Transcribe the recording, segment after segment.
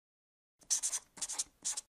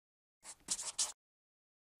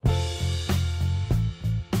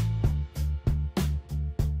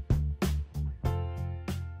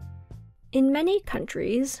In many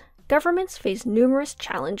countries, governments face numerous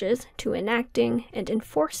challenges to enacting and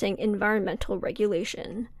enforcing environmental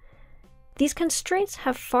regulation. These constraints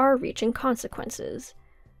have far-reaching consequences.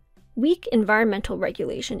 Weak environmental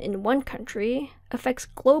regulation in one country affects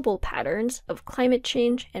global patterns of climate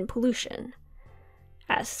change and pollution.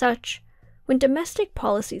 As such, when domestic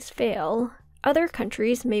policies fail, other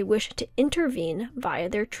countries may wish to intervene via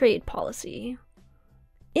their trade policy.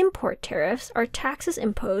 Import tariffs are taxes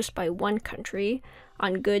imposed by one country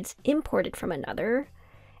on goods imported from another,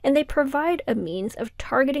 and they provide a means of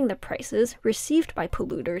targeting the prices received by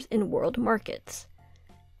polluters in world markets.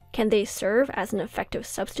 Can they serve as an effective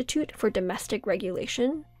substitute for domestic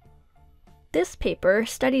regulation? This paper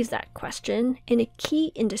studies that question in a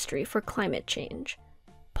key industry for climate change: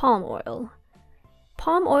 palm oil.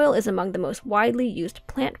 Palm oil is among the most widely used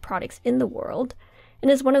plant products in the world and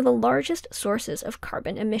is one of the largest sources of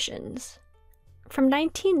carbon emissions. From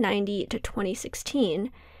 1990 to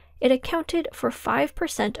 2016, it accounted for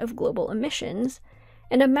 5% of global emissions,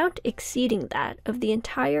 an amount exceeding that of the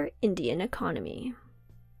entire Indian economy.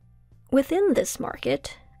 Within this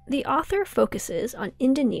market, the author focuses on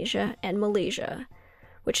Indonesia and Malaysia,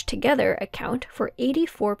 which together account for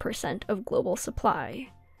 84% of global supply.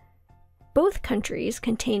 Both countries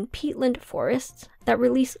contain peatland forests that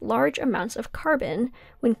release large amounts of carbon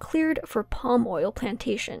when cleared for palm oil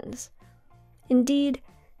plantations. Indeed,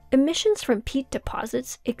 emissions from peat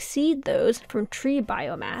deposits exceed those from tree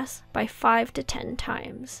biomass by 5 to 10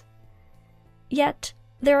 times. Yet,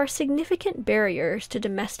 there are significant barriers to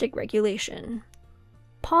domestic regulation.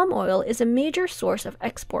 Palm oil is a major source of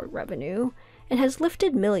export revenue and has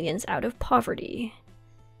lifted millions out of poverty.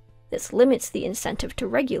 This limits the incentive to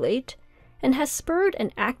regulate and has spurred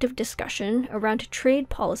an active discussion around trade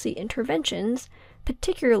policy interventions,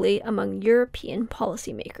 particularly among European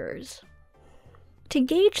policymakers. To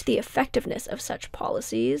gauge the effectiveness of such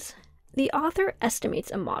policies, the author estimates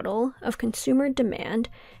a model of consumer demand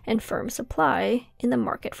and firm supply in the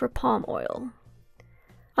market for palm oil.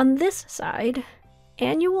 On this side,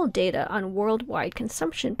 annual data on worldwide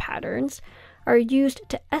consumption patterns are used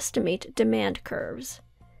to estimate demand curves.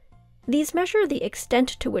 These measure the extent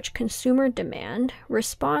to which consumer demand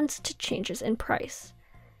responds to changes in price.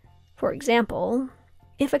 For example,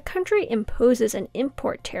 if a country imposes an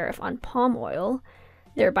import tariff on palm oil,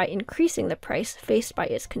 thereby increasing the price faced by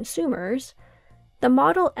its consumers, the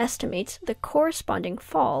model estimates the corresponding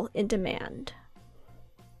fall in demand.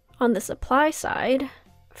 On the supply side,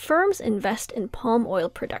 firms invest in palm oil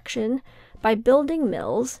production by building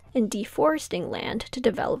mills and deforesting land to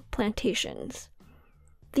develop plantations.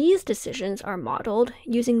 These decisions are modeled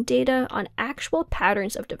using data on actual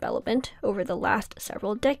patterns of development over the last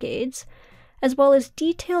several decades, as well as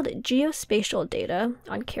detailed geospatial data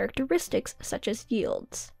on characteristics such as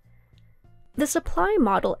yields. The supply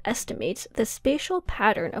model estimates the spatial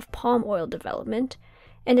pattern of palm oil development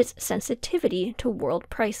and its sensitivity to world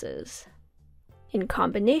prices. In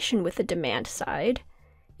combination with the demand side,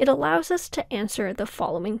 it allows us to answer the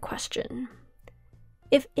following question.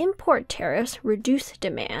 If import tariffs reduce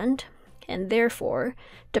demand, and therefore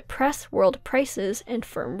depress world prices and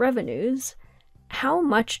firm revenues, how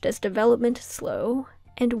much does development slow,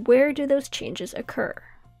 and where do those changes occur?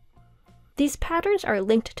 These patterns are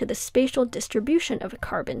linked to the spatial distribution of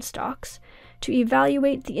carbon stocks to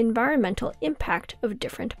evaluate the environmental impact of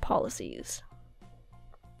different policies.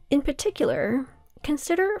 In particular,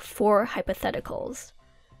 consider 4 hypotheticals.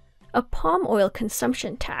 A palm oil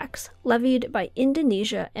consumption tax levied by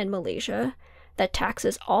Indonesia and Malaysia that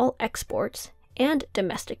taxes all exports and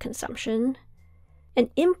domestic consumption, an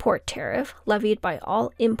import tariff levied by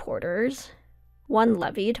all importers, one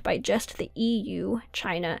levied by just the EU,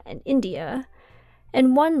 China, and India,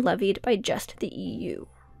 and one levied by just the EU.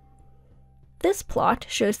 This plot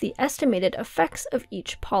shows the estimated effects of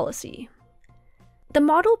each policy. The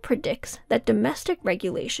model predicts that domestic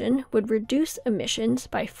regulation would reduce emissions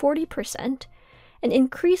by 40% and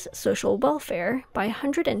increase social welfare by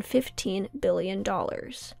 $115 billion.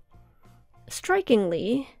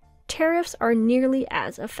 Strikingly, tariffs are nearly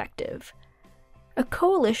as effective. A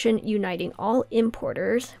coalition uniting all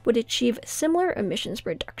importers would achieve similar emissions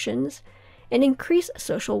reductions and increase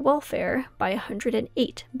social welfare by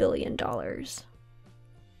 $108 billion.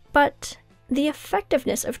 But the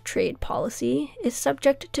effectiveness of trade policy is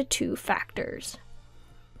subject to 2 factors.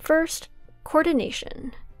 First,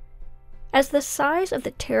 coordination. As the size of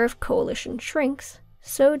the tariff coalition shrinks,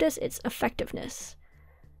 so does its effectiveness.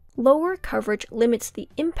 lower coverage limits the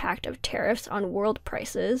impact of tariffs on world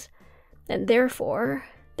prices, and therefore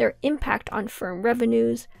their impact on firm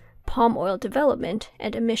revenues, palm oil development,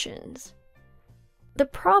 and emissions. The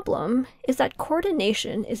problem is that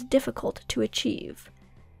coordination is difficult to achieve.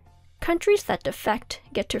 Countries that defect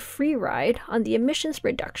get to free ride on the emissions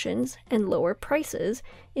reductions and lower prices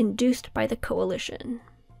induced by the coalition.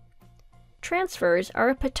 Transfers are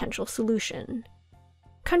a potential solution.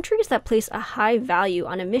 Countries that place a high value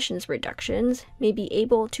on emissions reductions may be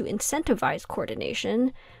able to incentivize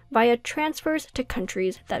coordination via transfers to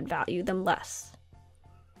countries that value them less.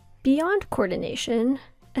 Beyond coordination,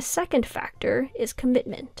 a second factor is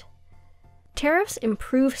commitment. Tariffs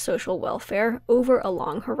improve social welfare over a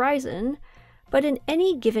long horizon, but in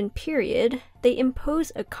any given period, they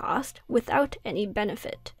impose a cost without any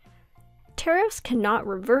benefit. Tariffs cannot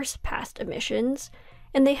reverse past emissions,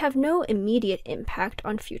 and they have no immediate impact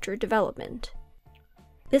on future development.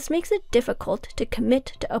 This makes it difficult to commit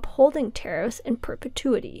to upholding tariffs in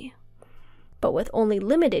perpetuity. But with only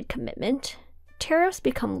limited commitment, tariffs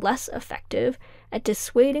become less effective at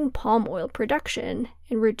dissuading palm oil production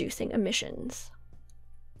and reducing emissions.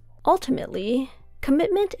 Ultimately,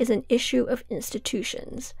 commitment is an issue of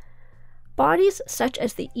institutions. Bodies such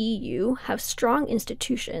as the EU have strong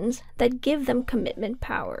institutions that give them commitment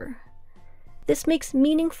power. This makes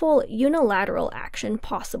meaningful unilateral action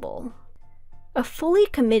possible. A fully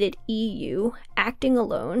committed EU acting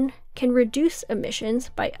alone can reduce emissions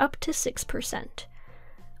by up to 6%,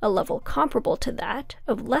 a level comparable to that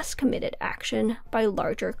of less committed action by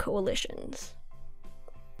larger coalitions.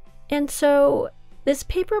 And so, this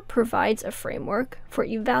paper provides a framework for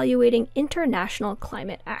evaluating international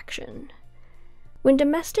climate action. When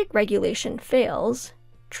domestic regulation fails,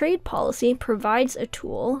 trade policy provides a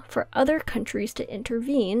tool for other countries to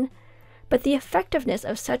intervene, but the effectiveness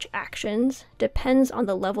of such actions depends on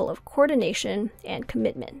the level of coordination and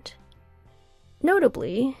commitment.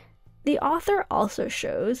 Notably, the author also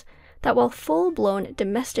shows that while full-blown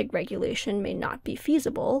domestic regulation may not be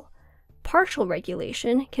feasible, partial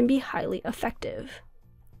regulation can be highly effective.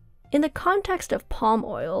 In the context of palm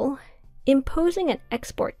oil, imposing an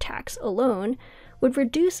export tax alone would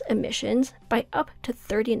reduce emissions by up to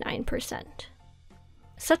 39%.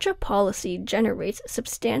 Such a policy generates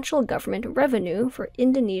substantial government revenue for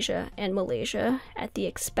Indonesia and Malaysia at the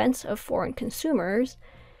expense of foreign consumers,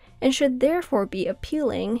 and should therefore be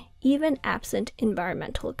appealing even absent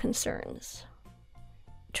environmental concerns.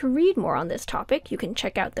 To read more on this topic, you can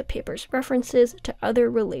check out the paper's references to other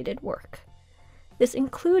related work. This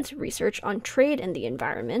includes research on trade and the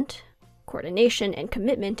environment, coordination and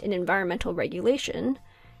commitment in environmental regulation,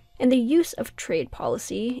 and the use of trade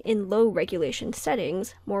policy in low regulation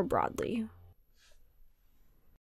settings more broadly.